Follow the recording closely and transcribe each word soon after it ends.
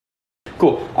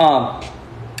Cool.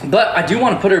 But I do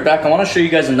want to put her back. I want to show you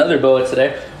guys another boa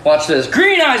today. Watch this.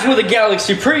 Green eyes with a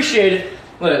galaxy. Appreciate it.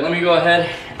 Look, let me go ahead.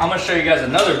 I'm going to show you guys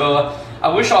another boa.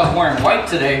 I wish I was wearing white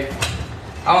today.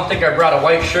 I don't think I brought a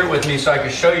white shirt with me so I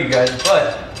could show you guys,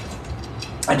 but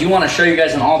I do want to show you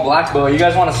guys an all black boa. You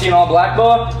guys want to see an all black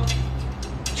boa?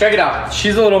 Check it out.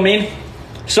 She's a little mean.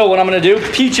 So what I'm going to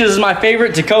do, Peaches is my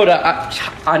favorite. Dakota,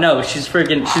 I know, she's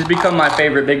become my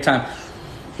favorite big time.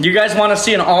 You guys want to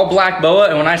see an all black boa?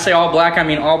 And when I say all black, I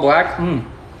mean all black.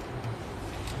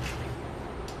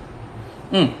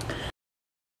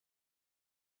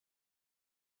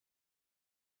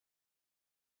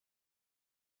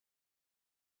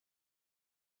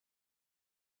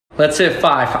 Let's hit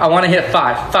 5. I want to hit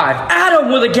 5. 5.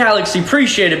 Adam with a galaxy.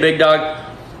 Appreciate it, big dog.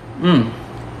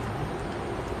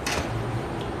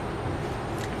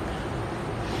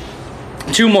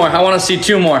 Two more. I want to see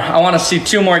 2 more. I want to see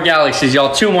 2 more galaxies,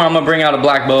 y'all. 2 more. I'm going to bring out a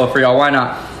black boa for y'all. Why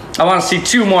not? I want to see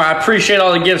 2 more. I appreciate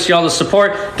all the gifts, y'all, the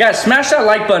support. Guys, smash that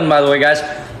like button, by the way, guys.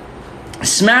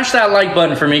 Smash that like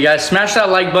button for me, guys. Smash that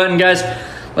like button, guys.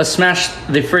 Let's smash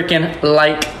the freaking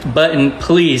like button,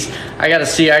 please. I gotta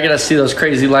see those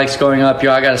crazy likes going up,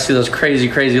 yo. I gotta see those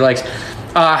crazy likes.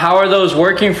 How are those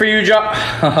working for you, Joe?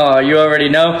 Oh, you already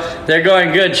know. They're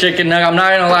going good, chicken nugget. I'm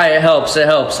not gonna lie, it helps. It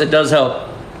helps. It does help.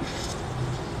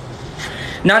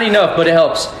 Not enough, but it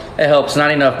helps. It helps.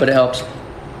 Not enough, but it helps.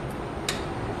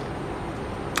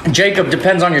 Jacob,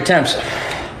 depends on your temps.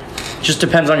 Just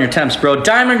depends on your temps, bro.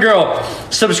 Diamond Girl,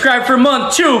 subscribe for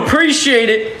month 2. Appreciate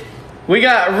it. We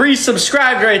got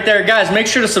resubscribed right there. Guys, make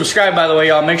sure to subscribe, by the way,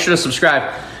 y'all. Make sure to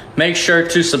subscribe. Make sure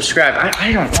to subscribe.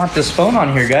 I don't want this phone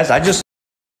on here, guys. I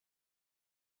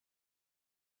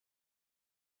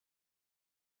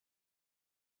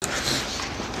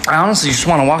honestly just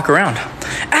want to walk around.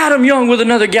 Adam Young with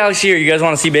another galaxy here. You guys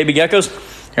want to see baby geckos?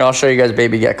 Here, I'll show you guys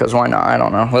baby geckos. Why not? I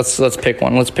don't know. Let's pick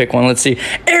one. Let's pick one. Let's see.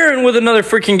 Aaron with another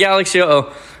freaking galaxy. Uh-oh.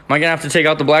 Am I going to have to take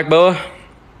out the black boa?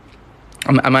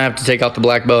 I might have to take out the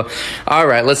black boa. All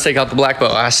right, let's take out the black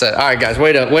boa. I said, all right, guys,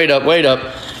 wait up.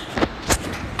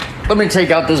 Let me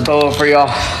take out this boa for y'all.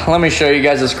 Let me show you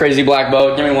guys this crazy black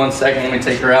boa. Give me 1 second. Let me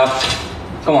take her out.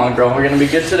 Come on, girl. We're going to be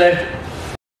good today.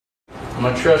 I'm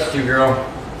going to trust you, girl.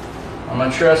 I'm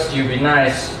going to trust you. Be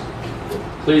nice.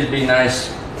 Please be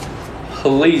nice.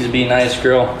 Please be nice,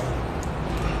 girl.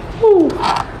 Woo.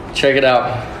 Check it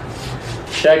out.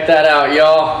 Check that out,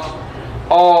 y'all.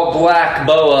 All black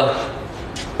boa.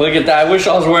 Look at that. I wish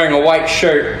I was wearing a white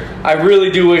shirt. I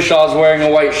really do wish I was wearing a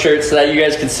white shirt so that you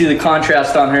guys could see the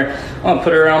contrast on her. I'm going to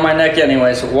put her around my neck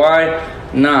anyways. Why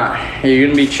not? You're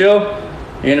going to be chill?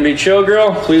 You're going to be chill,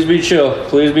 girl? Please be chill.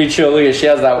 Please be chill. Look at, she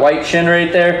has that white chin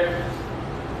right there.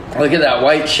 Look at that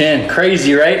white chin.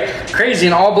 Crazy, right? Crazy.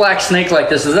 An all black snake like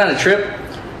this. Is that a trip?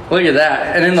 Look at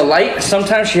that. And in the light,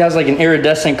 sometimes she has like an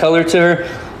iridescent color to her.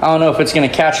 I don't know if it's going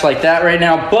to catch like that right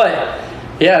now, but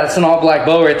yeah, that's an all black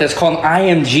boa right there. It's called an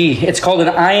IMG. It's called an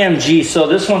IMG. So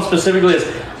this one specifically is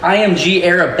IMG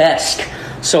Arabesque.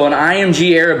 So an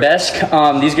IMG Arabesque.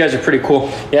 These guys are pretty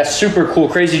cool. Yeah, super cool.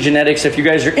 Crazy genetics. If you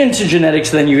guys are into genetics,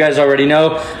 then you guys already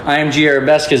know IMG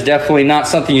Arabesque is definitely not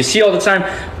something you see all the time,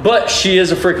 but she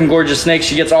is a freaking gorgeous snake.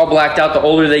 She gets all blacked out. The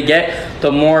older they get,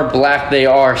 the more black they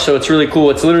are. So it's really cool.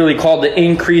 It's literally called the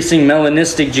increasing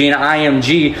melanistic gene,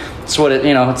 IMG. That's what it,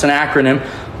 it's an acronym.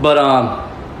 But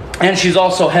and she's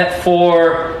also het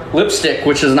for lipstick,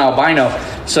 which is an albino.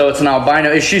 So it's an albino.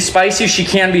 Is she spicy? She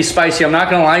can be spicy. I'm not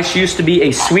going to lie. She used to be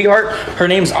a sweetheart. Her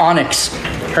name's Onyx.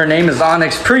 Her name is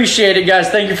Onyx. Appreciate it, guys.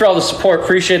 Thank you for all the support.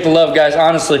 Appreciate the love, guys.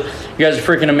 Honestly, you guys are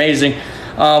freaking amazing.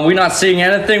 We're not seeing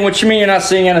anything. What you mean you're not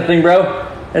seeing anything,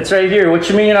 bro? It's right here. What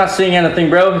you mean you're not seeing anything,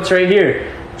 bro? It's right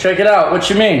here. Check it out. What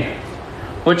you mean?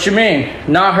 What you mean?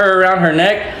 Not her around her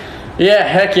neck? Yeah,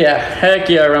 heck yeah. Heck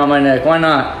yeah, around my neck. Why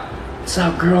not? What's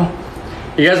up, girl?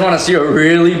 You guys want to see a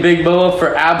really big boa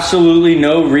for absolutely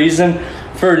no reason?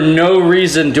 For no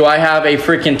reason do I have a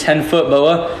freaking 10-foot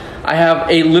boa. I have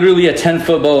literally a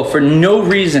 10-foot boa. For no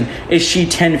reason is she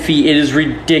 10 feet. It is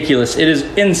ridiculous. It is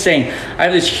insane. I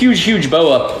have this huge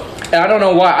boa. And I don't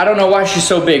know why. I don't know why she's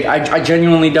so big. I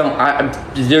genuinely don't.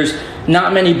 There's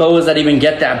not many boas that even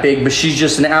get that big, but she's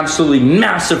just an absolutely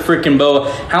massive freaking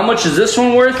boa. How much is this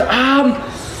one worth?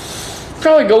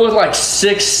 Probably go with like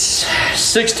 6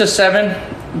 to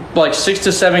 7, like 6 to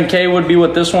 7K would be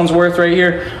what this one's worth right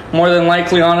here. More than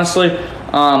likely, honestly.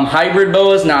 Hybrid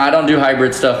boas? Nah, I don't do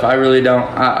hybrid stuff. I really don't.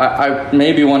 I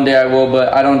maybe one day I will,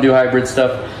 but I don't do hybrid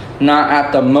stuff. Not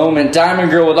at the moment. Diamond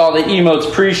Girl with all the emotes.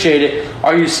 Appreciate it.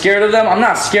 Are you scared of them? I'm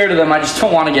not scared of them. I just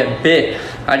don't want to get bit.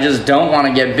 I just don't want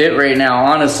to get bit right now,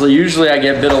 honestly. Usually I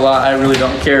get bit a lot. I really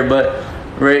don't care, but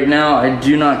Right now, I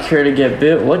do not care to get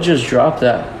bit. What just dropped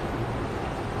that?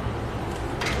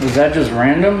 Was that just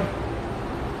random?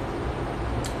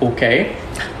 Okay.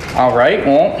 All right,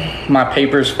 well, my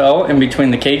papers fell in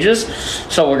between the cages,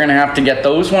 so we're gonna have to get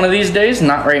those one of these days.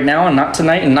 Not right now, and not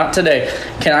tonight, and not today.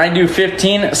 Can I do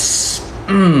 15?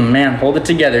 Man, hold it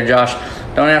together, Josh.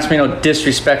 Don't ask me no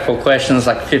disrespectful questions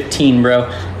like 15, bro.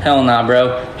 Hell nah,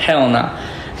 bro. Hell nah.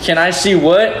 Can I see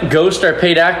what? Ghost are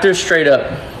paid actors? Straight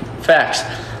up. Facts.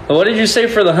 What did you say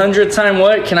for the 100th time?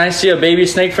 What? Can I see a baby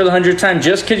snake for the 100th time?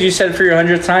 Just because you said for your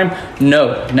 100th time?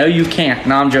 No. No, you can't.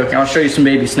 No, I'm joking. I'll show you some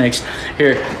baby snakes.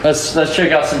 Here, let's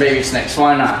check out some baby snakes.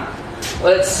 Why not?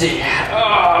 Let's see.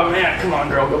 Oh, man. Come on,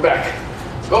 girl. Go back.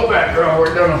 Go back, girl.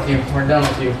 We're done with you. We're done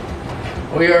with you.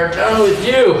 We are done with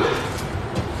you.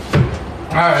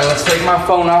 All right, let's take my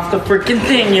phone off the freaking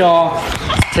thing, y'all.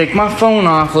 Take my phone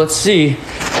off. Let's see.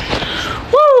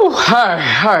 All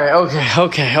right,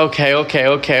 okay.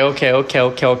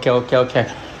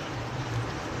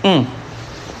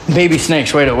 Baby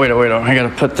snakes, wait. I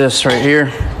gotta put this right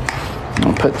here.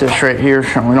 I'll put this right here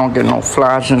so we don't get no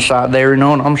flies inside there, you know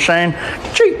what I'm saying?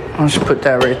 Gee, let's put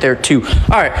that right there too.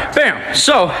 All right, bam.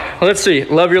 So, let's see.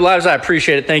 Love your lives, I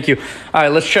appreciate it, thank you. All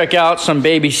right, let's check out some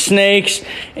baby snakes.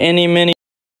 Any mini.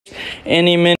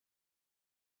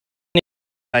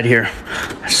 Inside here.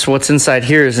 So what's inside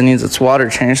here is it needs its water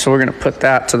changed, so we're gonna put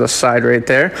that to the side right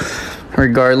there.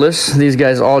 Regardless, these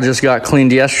guys all just got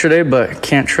cleaned yesterday, but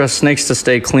can't trust snakes to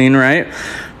stay clean, right?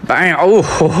 Bam!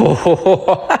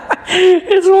 Oh,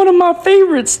 it's one of my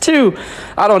favorites too.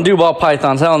 I don't do ball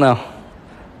pythons, hell no.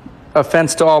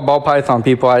 Offense to all ball python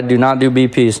people, I do not do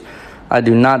BPs. I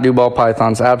do not do ball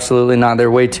pythons. Absolutely not. They're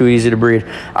way too easy to breed.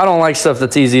 I don't like stuff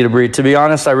that's easy to breed. To be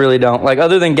honest, I really don't. Like,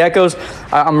 other than geckos,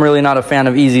 I'm really not a fan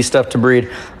of easy stuff to breed.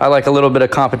 I like a little bit of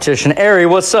competition. Ari,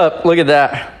 what's up? Look at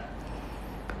that.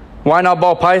 Why not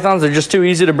ball pythons? They're just too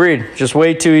easy to breed. Just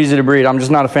way too easy to breed. I'm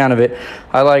just not a fan of it.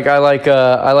 I like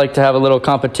to have a little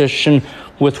competition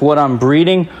with what I'm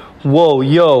breeding. Whoa,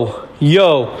 y'all.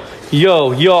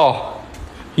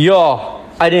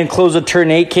 I didn't close a turn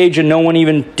 8 cage and no one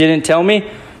even didn't tell me?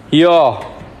 Y'all,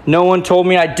 no one told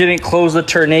me I didn't close the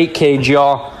turn 8 cage,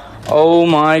 y'all. Oh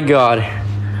my God.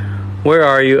 Where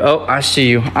are you? Oh, I see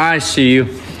you. I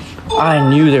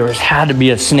knew there had to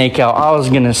be a snake out. I was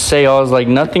going to say, I was like,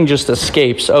 nothing just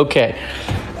escapes. Okay.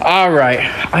 All right.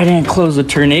 I didn't close the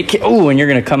turn 8 cage. Oh, and you're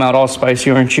going to come out all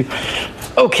spicy, aren't you?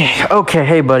 Okay.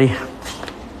 Hey, buddy.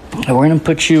 We're going to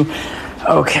put you...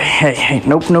 Okay, hey,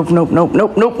 nope. You're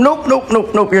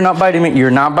not biting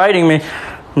me.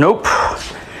 Nope.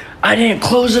 I didn't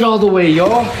close it all the way,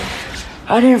 y'all.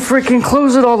 I didn't freaking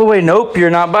close it all the way. Nope,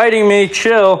 you're not biting me.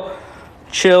 Chill.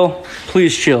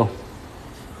 Please chill.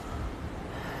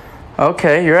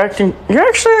 Okay, you're actually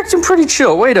acting pretty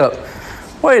chill. Wait up.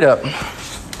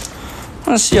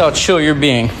 Let's see how chill you're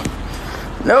being.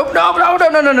 Nope, no.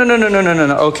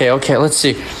 Okay, let's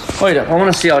see. Wait up, I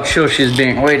want to see how chill she's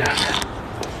being. Wait up.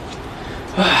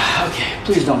 Okay,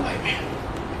 please don't bite me.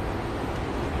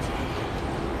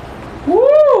 Woo!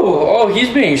 Oh,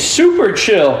 he's being super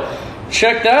chill.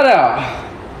 Check that out.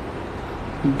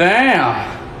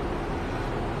 Bam.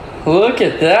 Look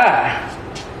at that.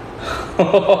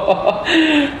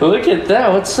 Look at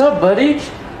that. What's up, buddy?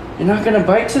 You're not gonna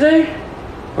bite today?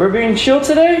 We're being chill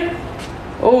today?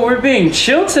 Oh, we're being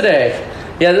chill today.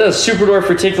 Yeah, this is a super dwarf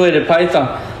reticulated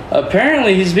python.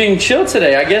 Apparently, he's being chill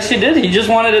today. I guess he did. He just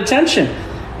wanted attention.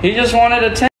 What's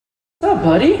up,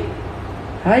 buddy?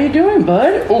 How you doing,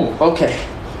 bud? Oh, okay.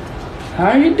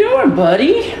 How you doing,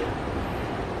 buddy?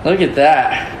 Look at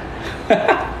that.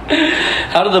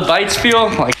 How do the bites feel?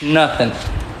 Like nothing.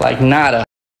 Like nada.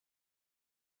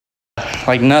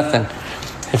 Like nothing.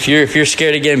 If you're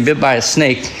scared of getting bit by a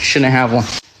snake, you shouldn't have one.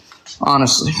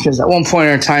 Honestly, because at one point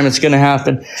in time, it's going to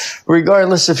happen.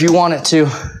 Regardless if you want it to.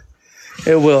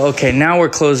 It will. Okay, now we're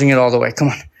closing it all the way. Come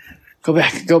on. Go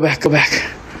back.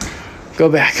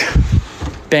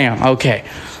 Bam. Okay.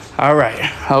 All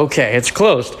right. Okay, it's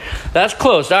closed. That's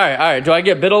closed. All right. Do I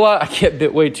get bit a lot? I get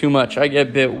bit way too much. I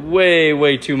get bit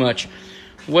way too much.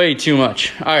 Way too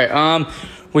much. All right.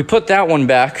 We put that one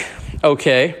back.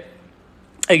 Okay.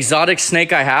 Exotic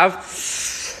snake I have.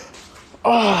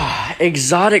 Oh,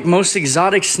 most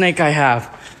exotic snake I have.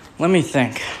 Let me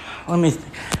think.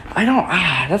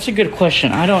 That's a good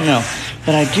question. I don't know.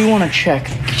 But I do want to check.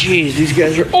 Jeez, these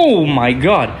guys are, oh my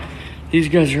God. These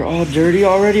guys are all dirty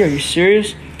already. Are you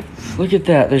serious? Look at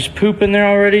that. There's poop in there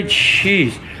already.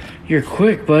 Jeez. You're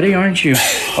quick, buddy, aren't you?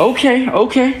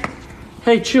 Okay.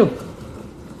 Hey, chill.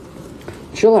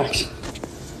 Chillax.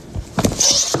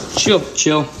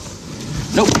 Chill.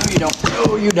 Nope,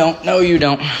 no you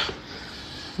don't.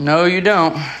 No, you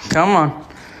don't. Come on.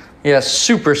 Yeah,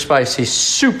 super spicy.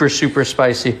 Super, super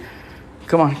spicy.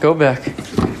 Come on, go back.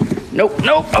 Nope,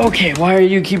 nope. Okay, why are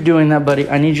you keep doing that, buddy?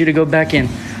 I need you to go back in.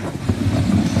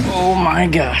 Oh my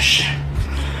gosh.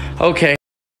 Okay.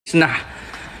 Nah.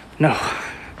 No.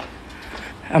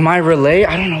 Am I relay?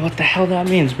 I don't know what the hell that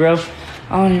means, bro.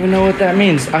 I don't even know what that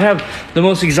means. I have the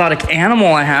most exotic animal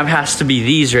I have has to be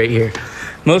these right here.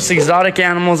 Most exotic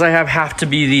animals I have to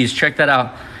be these. Check that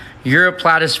out.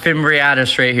 Europlatus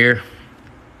fimbriatus right here.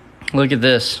 Look at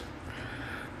this.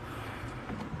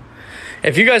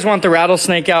 If you guys want the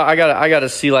rattlesnake out, I gotta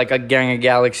see like a gang of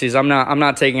galaxies. I'm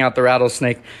not taking out the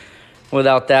rattlesnake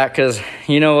without that, because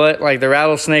you know what? Like the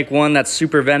rattlesnake, one, that's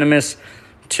super venomous.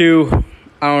 Two,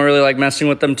 I don't really like messing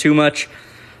with them too much.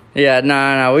 Yeah,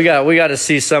 no. We gotta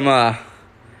see some love.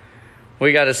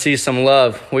 We gotta see some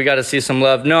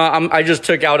love. No, I just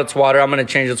took out its water. I'm gonna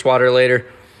change its water later.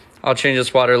 I'll change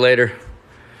its water later.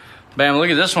 Bam, look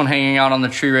at this one hanging out on the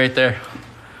tree right there.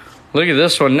 Look at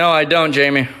this one. No, I don't,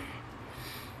 Jamie.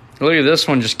 Look at this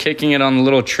one just kicking it on the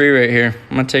little tree right here.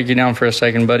 I'm gonna take you down for a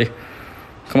second, buddy.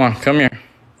 Come on, come here.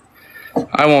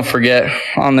 I won't forget.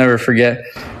 I'll never forget.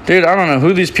 Dude, I don't know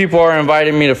who these people are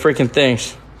inviting me to freaking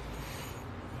things.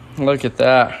 Look at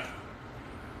that.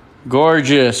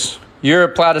 Gorgeous.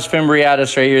 Europlatus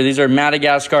fimbriatus right here. These are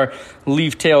Madagascar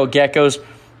leaf-tail geckos.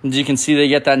 As you can see, they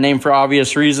get that name for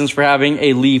obvious reasons for having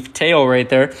a leaf tail right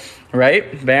there.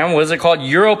 Right? Bam. What is it called?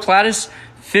 Europlatus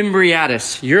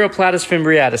fimbriatus. Europlatus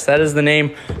fimbriatus. That is the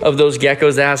name of those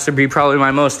geckos. That has to be probably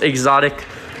my most exotic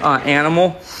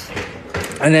animal.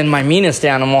 And then my meanest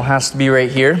animal has to be right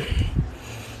here.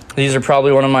 These are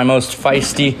probably one of my most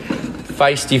feisty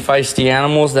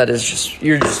animals. That is just,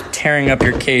 you're just tearing up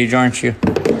your cage, aren't you?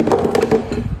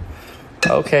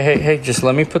 Okay, hey, just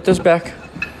let me put this back.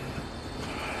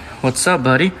 What's up,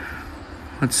 buddy?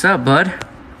 What's up, bud?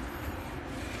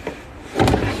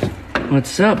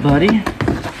 What's up, buddy?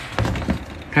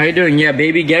 How you doing? Yeah,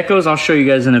 baby geckos, I'll show you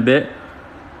guys in a bit.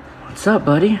 What's up,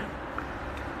 buddy?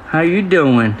 How you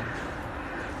doing?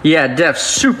 Yeah, Def,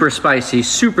 super spicy,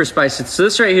 super spicy. So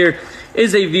this right here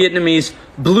is a Vietnamese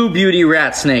blue beauty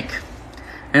rat snake.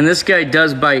 And this guy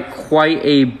does bite quite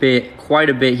a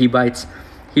bit he bites.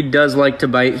 He does like to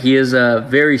bite. He is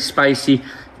very spicy,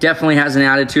 definitely has an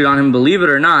attitude on him. Believe it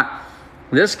or not,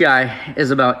 this guy is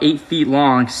about 8 feet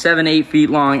long, 7-8 feet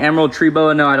long. Emerald tree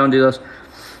boa, no, I don't do those.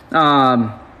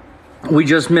 We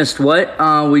just missed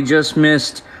what? We just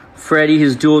missed Freddie.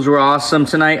 His duels were awesome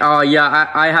tonight. Oh yeah,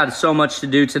 I had so much to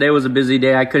do. Today was a busy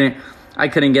day. I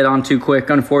couldn't get on too quick.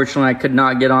 Unfortunately, I could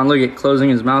not get on. Look at closing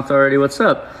his mouth already. What's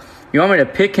up? You want me to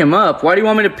pick him up? Why do you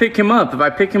want me to pick him up? If I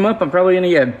pick him up, I'm probably gonna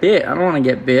get bit. I don't want to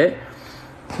get bit.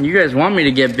 You guys want me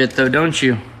to get bit though, don't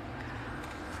you?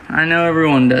 I know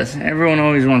everyone does. Everyone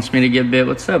always wants me to get bit.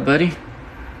 What's up, buddy?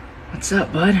 What's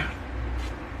up, bud?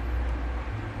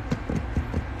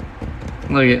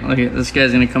 Look at this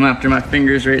guy's gonna come after my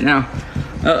fingers right now.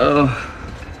 Uh-oh.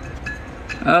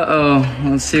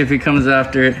 Let's see if he comes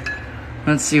after it.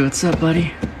 Let's see. What's up,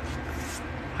 buddy?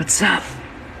 What's up?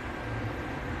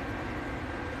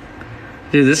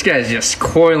 Dude, this guy's just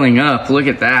coiling up. Look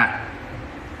at that.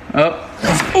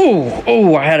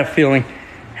 Oh, I had a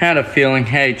feeling.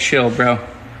 Hey, chill, bro.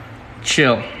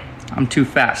 Chill. I'm too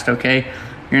fast, okay?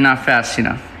 You're not fast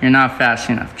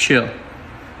enough. Chill.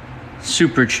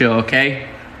 Super chill, okay?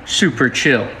 Super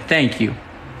chill. Thank you.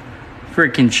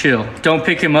 Freaking chill. Don't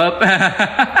pick him up.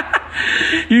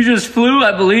 You just flew?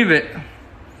 I believe it.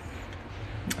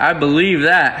 I believe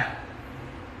that.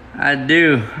 I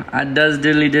do. I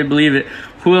did believe it.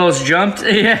 Who else jumped?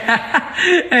 Yeah.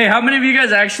 Hey, how many of you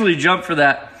guys actually jumped for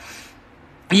that?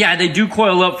 Yeah, they do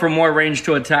coil up for more range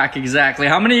to attack. Exactly.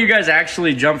 How many of you guys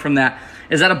actually jumped from that?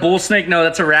 Is that a bull snake? No,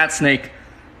 that's a rat snake.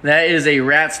 That is a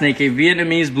rat snake, a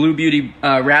Vietnamese blue beauty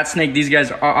rat snake. These guys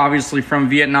are obviously from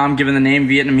Vietnam, given the name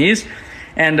Vietnamese.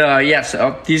 And yes,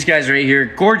 these guys right here,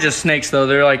 gorgeous snakes though.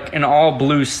 They're like an all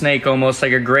blue snake, almost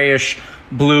like a grayish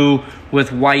blue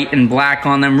with white and black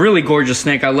on them. Really gorgeous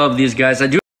snake. I love these guys. I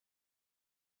do.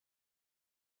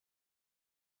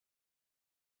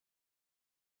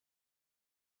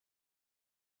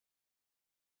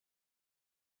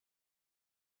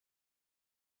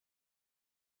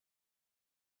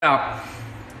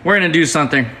 We're gonna do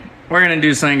something.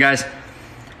 Guys.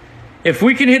 If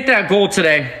we can hit that goal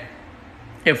today,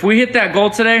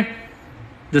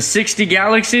 the 60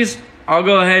 galaxies, I'll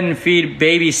go ahead and feed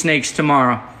baby snakes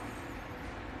tomorrow.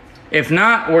 If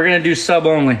not, we're gonna do sub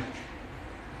only.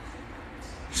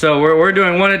 So we're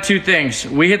doing one of two things.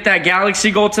 We hit that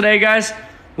galaxy goal today, guys,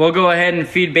 we'll go ahead and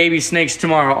feed baby snakes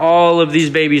tomorrow. All of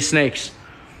these baby snakes,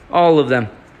 all of them.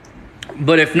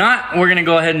 But if not, we're gonna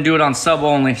go ahead and do it on sub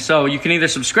only. So you can either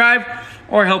subscribe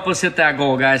or help us hit that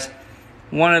goal, guys.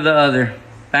 One or the other.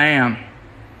 Bam.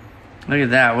 Look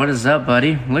at that. What is up,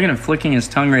 buddy? Look at him flicking his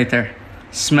tongue right there.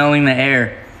 Smelling the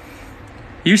air.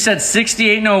 You said 60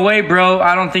 ain't no way, bro.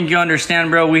 I don't think you understand,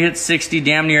 bro. We hit 60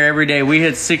 damn near every day. We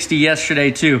hit 60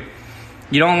 yesterday, too.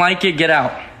 You don't like it? Get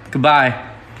out. Goodbye.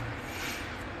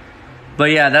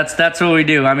 But yeah, that's what we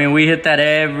do. I mean, we hit that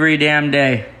every damn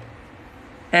day.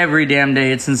 Every damn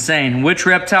day. It's insane. Which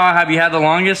reptile have you had the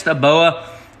longest? A boa?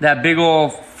 That big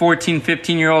old 14,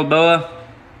 15-year-old boa?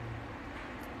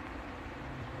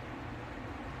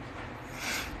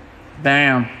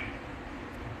 Bam.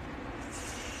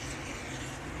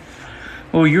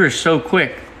 Oh, you are so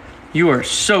quick. You are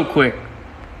so quick.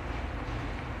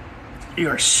 You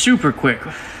are super quick.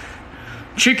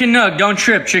 Chicken Nug, don't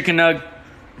trip, Chicken Nug.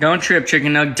 Don't trip,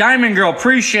 Chicken Nug. Diamond Girl,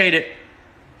 appreciate it.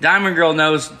 Diamond Girl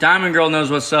knows. Diamond Girl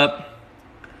knows what's up.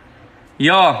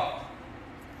 Y'all,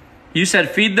 you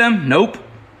said feed them? Nope.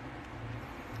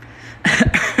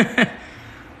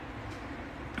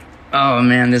 Oh,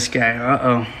 man, this guy.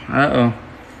 Uh-oh. Uh-oh.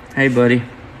 Hey, buddy.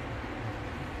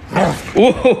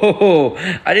 Whoa,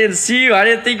 I didn't see you. I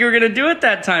didn't think you were going to do it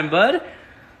that time, bud.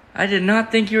 I did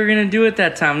not think you were going to do it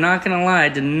that time. I'm not going to lie. I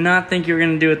did not think you were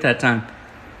going to do it that time.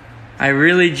 I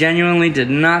really genuinely did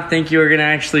not think you were going to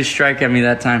actually strike at me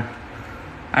that time.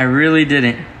 I really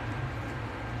didn't.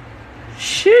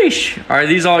 Sheesh. Are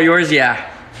these all yours? Yeah.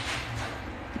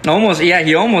 Almost. Yeah,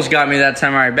 he almost got me that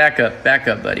time. All right, back up. Back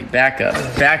up, buddy. Back up.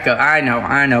 Back up.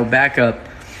 I know. Back up.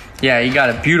 Yeah, you got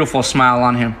a beautiful smile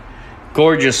on him.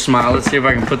 Gorgeous smile. Let's see if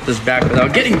I can put this back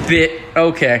without getting bit.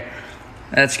 Okay.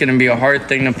 That's going to be a hard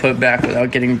thing to put back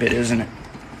without getting bit, isn't it?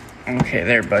 Okay,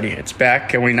 there, buddy. It's back.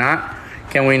 Can we not?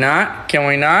 Can we not? Can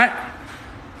we not?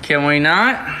 Can we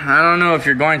not? I don't know if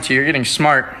you're going to. You're getting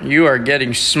smart. You are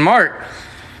getting smart.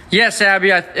 Yes, Abby.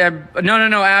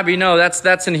 No, Abby. No,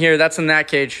 that's in here. That's in that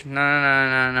cage.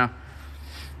 No.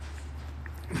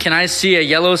 Can I see a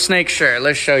yellow snake? Sure.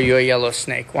 Let's show you a yellow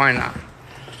snake. Why not?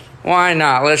 Why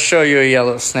not? Let's show you a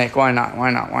yellow snake. Why not? Why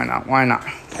not? Why not? Why not?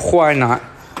 Why not?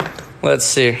 Let's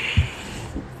see.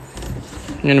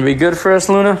 You gonna be good for us,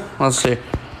 Luna? Let's see.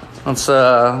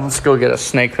 Let's go get a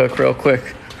snake hook real quick.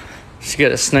 Let's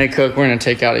get a snake hook. We're gonna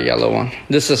take out a yellow one.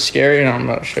 This is scary, and I'm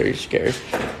gonna show you scary.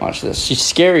 Watch this. She's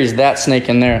scary as that snake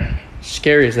in there.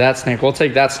 Scary as that snake. We'll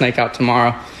take that snake out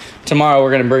tomorrow. Tomorrow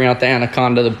we're gonna bring out the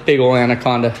anaconda, the big old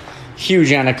anaconda,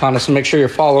 huge anaconda. So make sure you're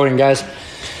following, guys.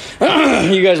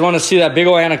 You guys want to see that big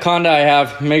old anaconda I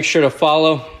have? Make sure to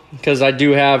follow, because I do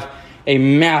have a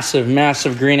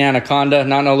massive green anaconda,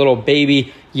 not a little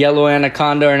baby yellow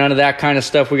anaconda or none of that kind of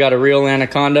stuff. We got a real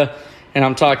anaconda, and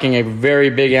I'm talking a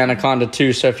very big anaconda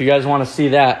too. So if you guys want to see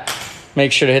that,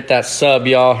 make sure to hit that sub,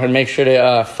 y'all, and make sure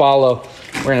to follow.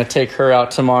 We're going to take her out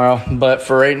tomorrow. But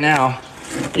for right now,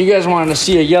 you guys wanted to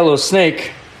see a yellow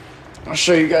snake. I'll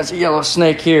show you guys a yellow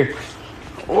snake here.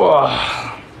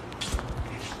 Whoa.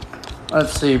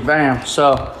 Let's see, bam.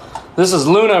 So this is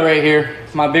Luna right here,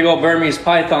 my big old Burmese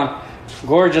python.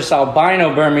 Gorgeous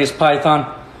albino Burmese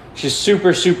python. She's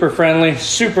super friendly,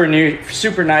 super new,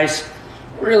 super nice,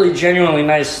 really genuinely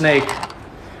nice snake.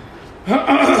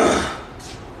 But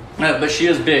she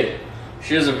is big.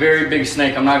 She is a very big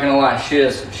snake, I'm not gonna lie, she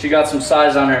is. She got some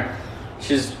size on her.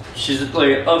 She's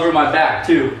like over my back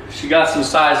too. She got some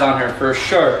size on her for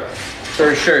sure,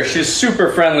 for sure. She's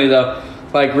super friendly though.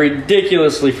 Like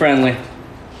ridiculously friendly.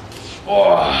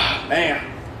 Oh,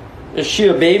 man. Is she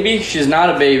a baby? She's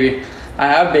not a baby. I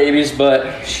have babies,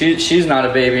 but she's not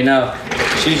a baby, no.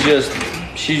 She's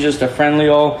just a friendly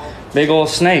old, big old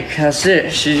snake. That's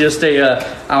it. She's just a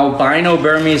albino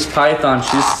Burmese python.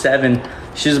 She's 7.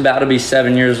 She's about to be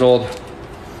 7 years old.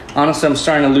 Honestly, I'm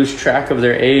starting to lose track of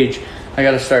their age. I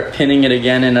got to start pinning it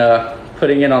again and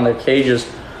putting it on their cages.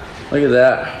 Look at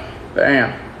that.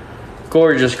 Bam.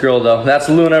 Gorgeous girl though. That's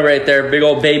Luna right there. Big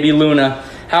old baby Luna.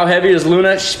 How heavy is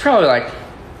Luna? She's probably like,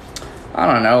 I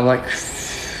don't know, like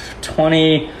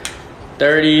 20,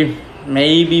 30,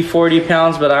 maybe 40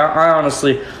 pounds. But I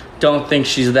honestly don't think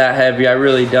she's that heavy. I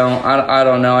really don't. I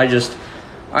don't know.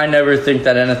 I never think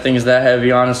that anything's that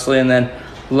heavy, honestly. And then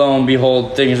lo and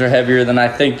behold, things are heavier than I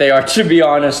think they are, to be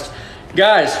honest.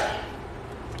 Guys,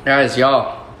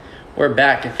 y'all, we're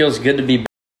back. It feels good to be back.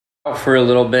 Out for a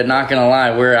little bit, not gonna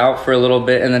lie, we're out for a little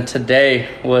bit, and then today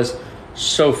was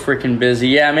so freaking busy.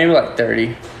 Yeah, maybe like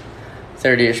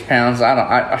 30-ish pounds.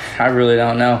 I really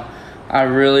don't know. I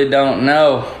really don't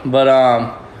know. But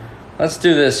let's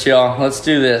do this, y'all. Let's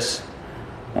do this.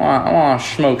 I want to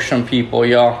smoke some people,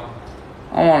 y'all.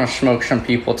 I want to smoke some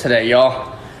people today,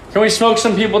 y'all. Can we smoke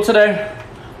some people today?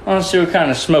 I want to see what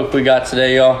kind of smoke we got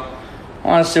today, y'all. I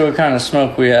want to see what kind of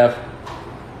smoke we have.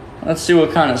 Let's see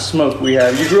what kind of smoke we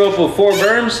have. You grew up with 4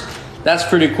 Burms? That's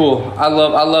pretty cool. I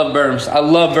love Burms. I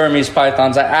love Burmese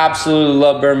pythons. I absolutely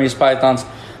love Burmese pythons.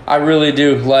 I really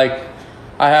do. Like,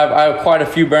 I have quite a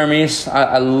few Burmese.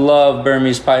 I love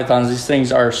Burmese pythons. These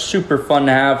things are super fun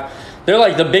to have. They're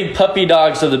like the big puppy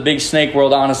dogs of the big snake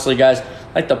world, honestly, guys.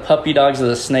 Like the puppy dogs of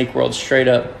the snake world, straight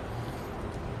up.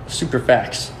 Super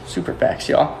facts. Super facts,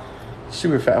 y'all.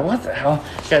 Super facts. What the hell?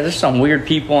 Guys, there's some weird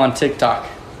people on TikTok.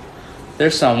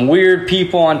 There's some weird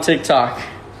people on TikTok.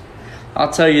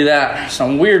 I'll tell you that.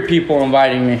 Some weird people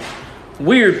inviting me.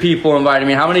 Weird people inviting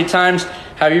me. How many times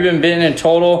have you been bitten in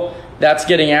total? That's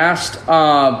getting asked.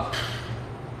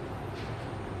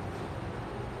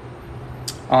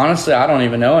 Honestly, I don't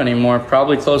even know anymore.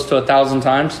 Probably close to 1,000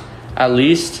 times. At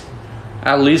least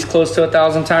close to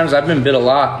 1,000 times. I've been bit a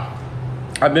lot.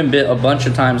 I've been bit a bunch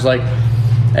of times. Like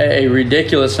a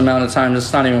ridiculous amount of times.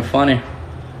 It's not even funny.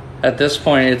 At this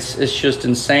point, it's just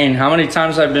insane. How many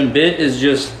times I've been bit is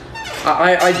just...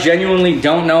 I genuinely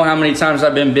don't know how many times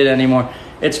I've been bit anymore.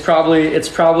 It's probably hey,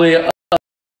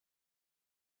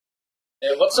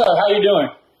 what's up? How you doing?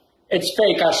 It's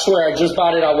fake, I swear. I just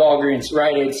bought it at Walgreens,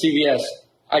 right at CVS.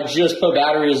 I just put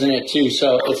batteries in it too,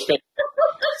 so it's fake.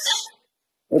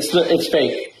 It's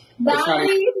fake.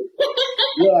 Batteries?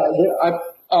 Yeah,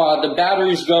 the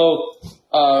batteries go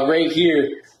right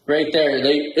here, right there.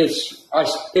 It's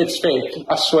fake.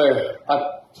 I swear.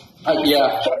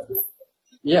 Yeah.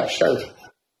 Yeah, sure.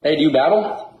 Hey, do you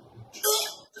battle?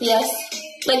 Yes.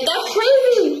 Like, that's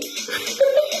crazy.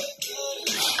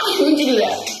 I didn't do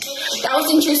that. That was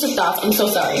intrusive thoughts. I'm so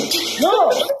sorry.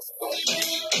 No!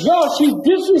 Yo, she's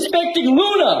disrespecting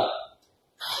Luna!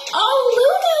 Oh,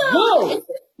 Luna! No!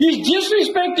 He's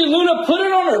disrespecting Luna. Put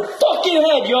it on her fucking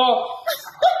head, y'all.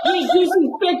 He's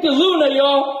disrespecting Luna,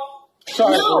 y'all.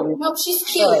 Sorry, baby. No, she's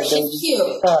cute. Sorry, she's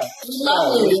cute. Sorry.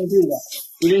 Lovely. We didn't do that.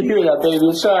 We didn't hear that, baby.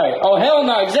 It's sorry. Oh, hell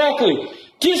no, exactly.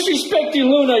 Disrespecting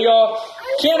Luna, y'all.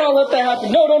 Cannot let that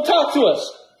happen. No, don't talk to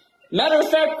us. Matter of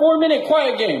fact, 4-minute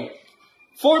quiet game.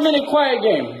 4-minute quiet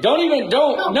game.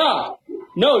 Nah.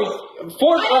 No.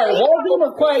 All right, wall game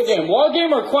or quiet game? Wall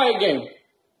game or quiet game?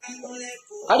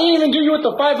 I didn't even give you with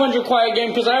the 500 quiet game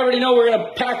because I already know we're going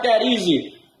to pack that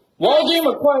easy. Wall game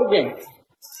or quiet game?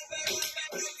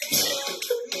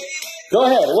 Go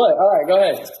ahead. What? All right, go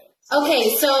ahead.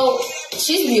 Okay, so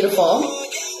she's beautiful.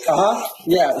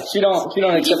 Yeah, she don't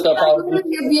accept that apology.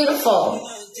 You're beautiful.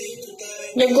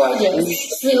 You're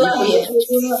gorgeous. We love you.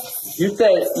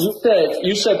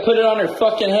 You said put it on her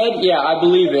fucking head? Yeah, I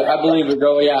believe it,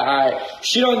 girl. Yeah, alright.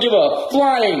 She don't give a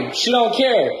flying. She don't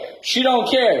care.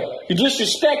 You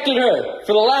disrespected her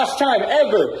for the last time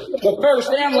ever. The first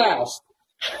and last.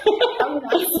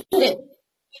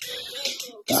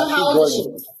 So how old is she?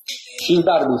 She's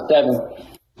about to be 7.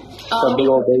 She's a big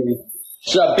old baby.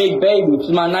 She's a big baby.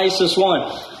 She's my nicest one.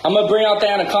 I'm going to bring out the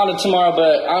anaconda tomorrow,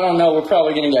 but I don't know. We're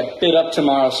probably going to get bit up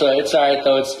tomorrow, so it's all right,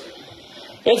 though.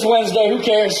 It's Wednesday. Who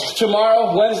cares?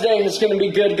 Tomorrow, Wednesday, it's going to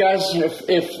be good, guys.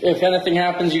 If anything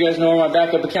happens, you guys know where my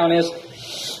backup account is.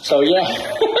 So, yeah.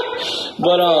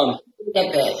 But,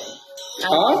 Get bit.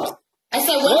 Huh? I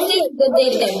said Wednesday is a good day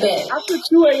to get bit. After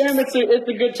 2 a.m., it's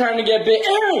a good time to get bit.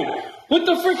 Hey! With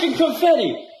the freaking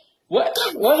confetti! What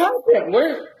happened?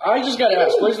 I just gotta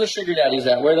ask, where's the sugar daddies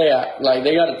at? Where they at? Like,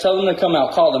 they gotta tell them to come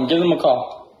out. Call them. Give them a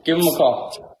call.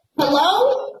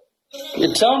 Hello?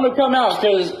 You tell them to come out,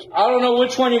 because I don't know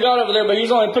which one you got over there, but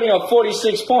he's only putting up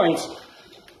 46 points.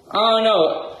 I don't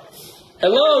know.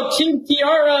 Hello, Team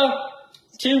Kiara.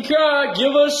 Team Kiara,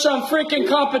 give us some freaking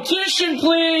competition,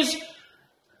 please.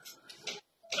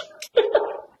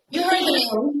 You heard the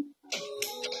name.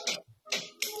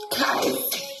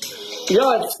 Guys.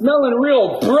 Yo, it's smelling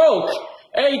real broke.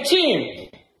 Hey, team,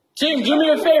 do me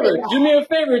a favor.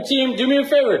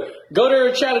 Go to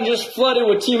her chat and just flood it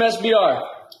with Team SBR.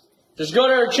 Just go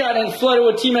to her chat and flood it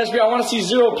with Team SBR. I want to see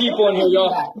 0 people in here,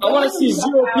 y'all. I want to see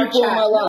 0 people in my life.